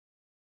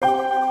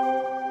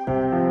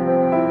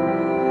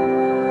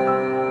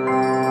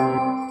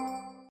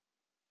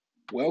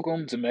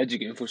Welcome to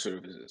MagicInfo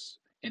Services.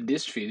 In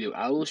this video,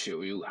 I will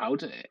show you how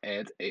to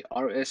add a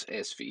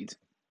RSS feed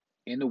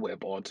in the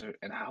web author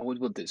and how it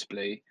will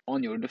display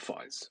on your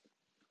device.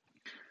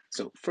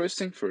 So first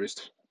thing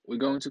first, we're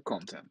going to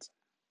content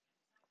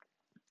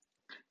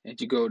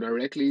and you go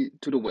directly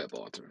to the web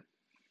author.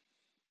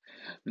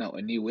 Now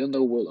a new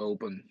window will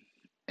open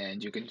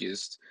and you can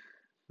just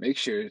make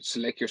sure to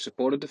select your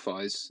supported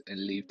device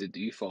and leave the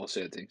default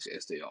settings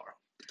as they are.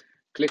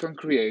 Click on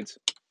create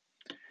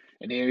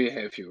and here you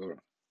have your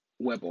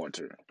web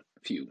author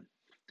view.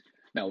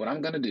 Now what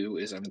I'm gonna do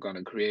is I'm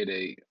gonna create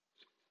a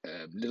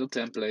little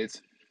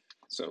template.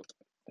 So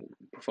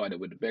provide it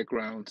with a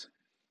background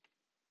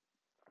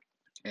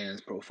and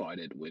provide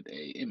it with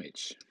a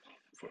image.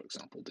 For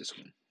example, this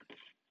one.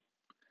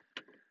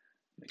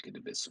 Make it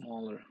a bit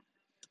smaller.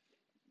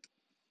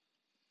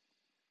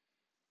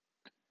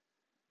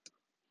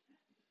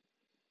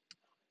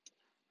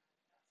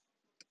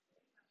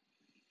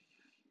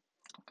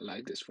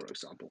 Like this, for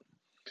example.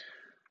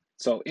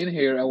 So in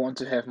here, I want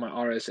to have my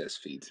RSS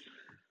feed.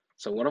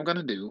 So what I'm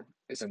gonna do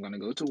is I'm gonna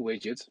go to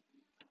widget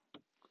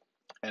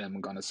and I'm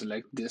gonna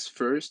select this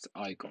first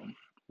icon,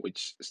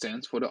 which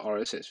stands for the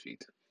RSS feed.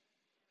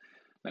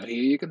 Now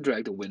here you can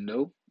drag the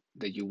window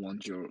that you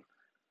want your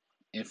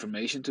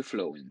information to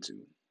flow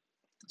into.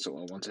 So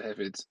I want to have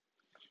it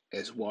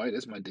as wide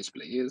as my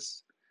display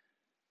is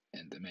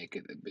and to make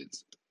it a bit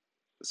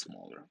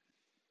smaller.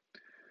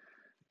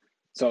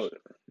 So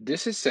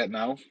this is set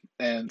now,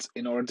 and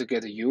in order to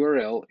get a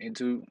URL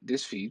into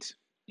this feed,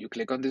 you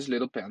click on this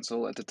little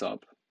pencil at the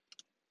top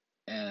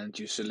and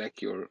you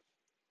select your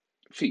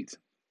feed.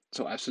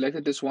 So I've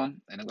selected this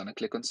one and I'm gonna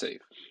click on save.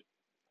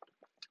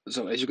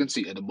 So as you can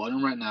see at the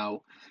bottom right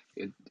now,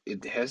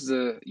 it has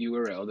the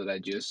URL that I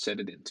just set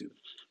it into.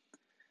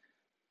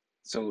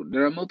 So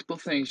there are multiple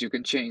things you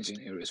can change in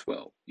here as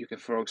well. You can,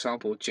 for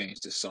example, change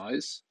the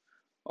size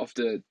of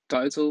the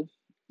title,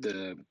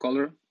 the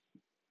color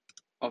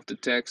of the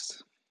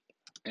text,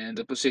 and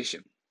the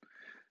position.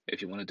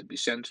 If you want it to be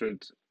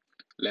centered,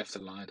 left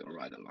aligned, or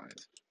right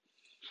aligned.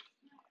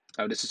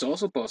 Now, this is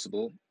also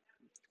possible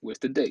with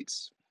the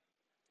dates.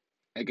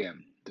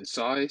 Again, the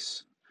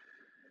size,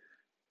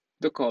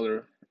 the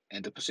color,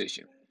 and the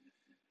position.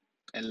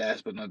 And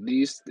last but not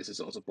least, this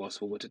is also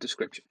possible with the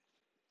description.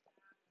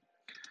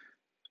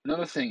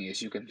 Another thing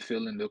is you can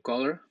fill in the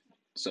color.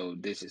 So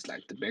this is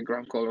like the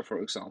background color, for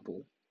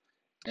example,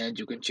 and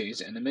you can change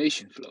the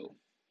animation flow.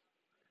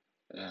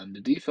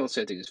 The default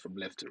setting is from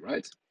left to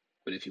right,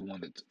 but if you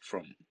want it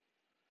from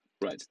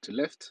right to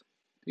left,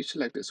 you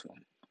select this one.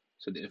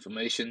 So the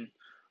information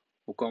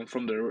will come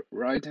from the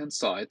right hand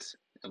side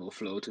and will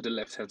flow to the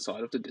left hand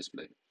side of the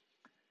display.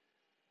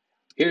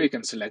 Here you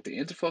can select the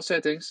interval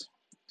settings.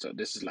 So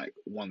this is like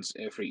once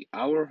every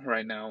hour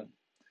right now.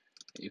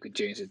 You can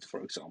change it,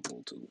 for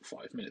example, to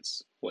 5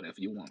 minutes, whatever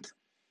you want.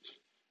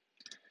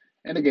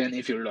 And again,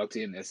 if you're logged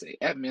in as an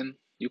admin,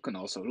 you can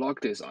also log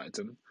this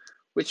item,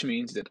 which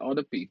means that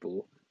other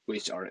people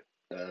which are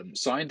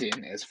signed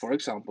in as, for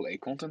example, a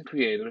content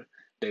creator,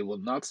 they will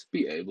not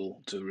be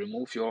able to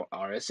remove your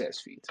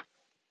RSS feed.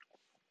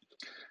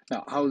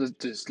 Now, how does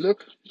this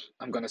look?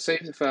 I'm gonna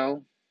save the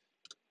file,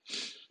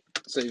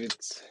 save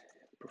it,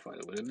 provide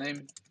it with a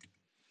name,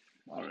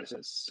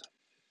 RSS.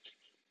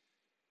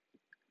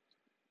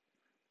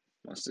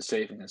 Once the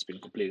saving has been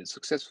completed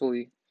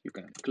successfully, you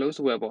can close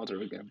the web author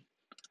again,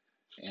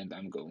 and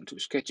I'm going to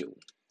schedule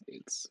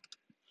it.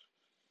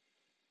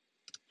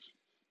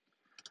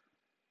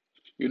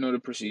 You know the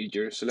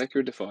procedure, select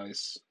your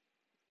device,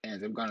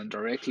 and I'm gonna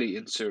directly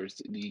insert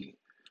the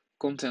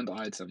content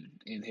item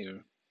in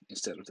here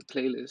instead of the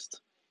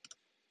playlist.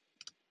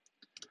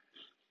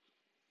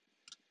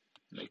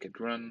 Make it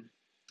run.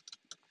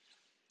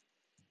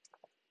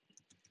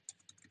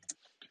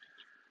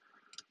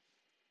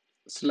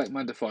 Select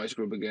my device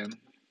group again.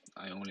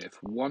 I only have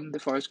one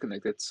device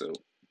connected, so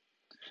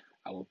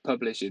I will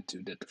publish it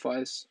to that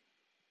device.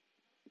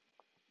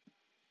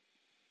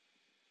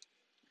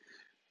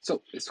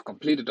 So it's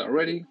completed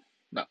already.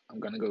 Now I'm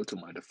gonna go to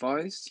my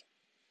device.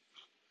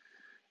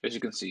 As you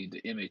can see, the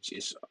image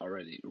is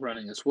already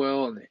running as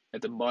well, and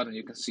at the bottom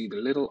you can see the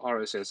little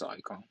RSS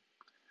icon.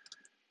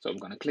 So I'm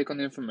gonna click on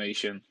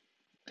information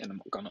and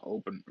I'm gonna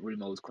open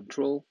remote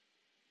control.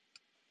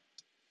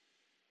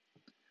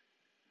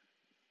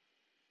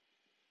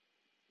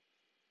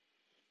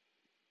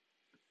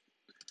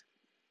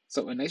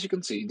 So, and as you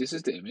can see, this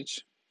is the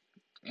image,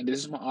 and this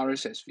is my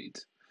RSS feed.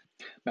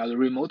 Now the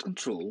remote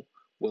control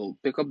will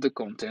pick up the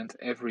content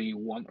every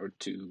 1 or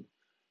 2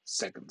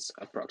 seconds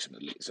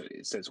approximately. So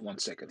it says 1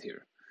 second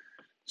here.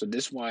 So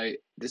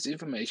this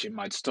information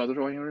might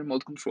stutter on your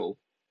remote control,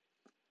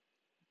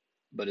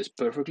 but it's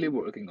perfectly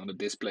working on the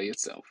display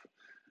itself.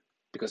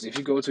 Because if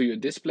you go to your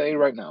display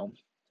right now,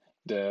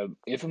 the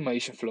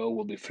information flow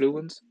will be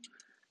fluent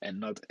and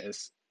not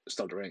as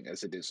stuttering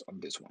as it is on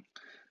this one.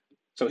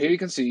 So here you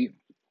can see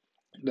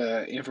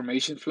the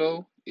information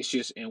flow is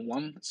just in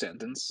one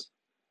sentence,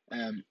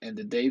 and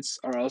the dates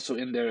are also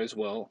in there as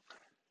well.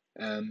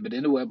 But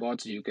in the web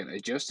art, you can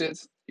adjust it.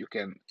 You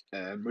can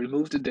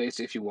remove the dates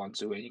if you want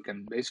to, and you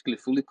can basically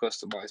fully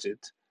customize it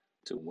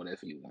to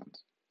whatever you want.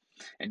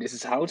 And this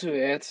is how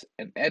to add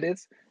and edit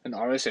an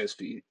RSS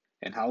feed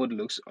and how it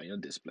looks on your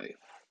display.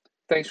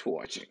 Thanks for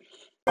watching.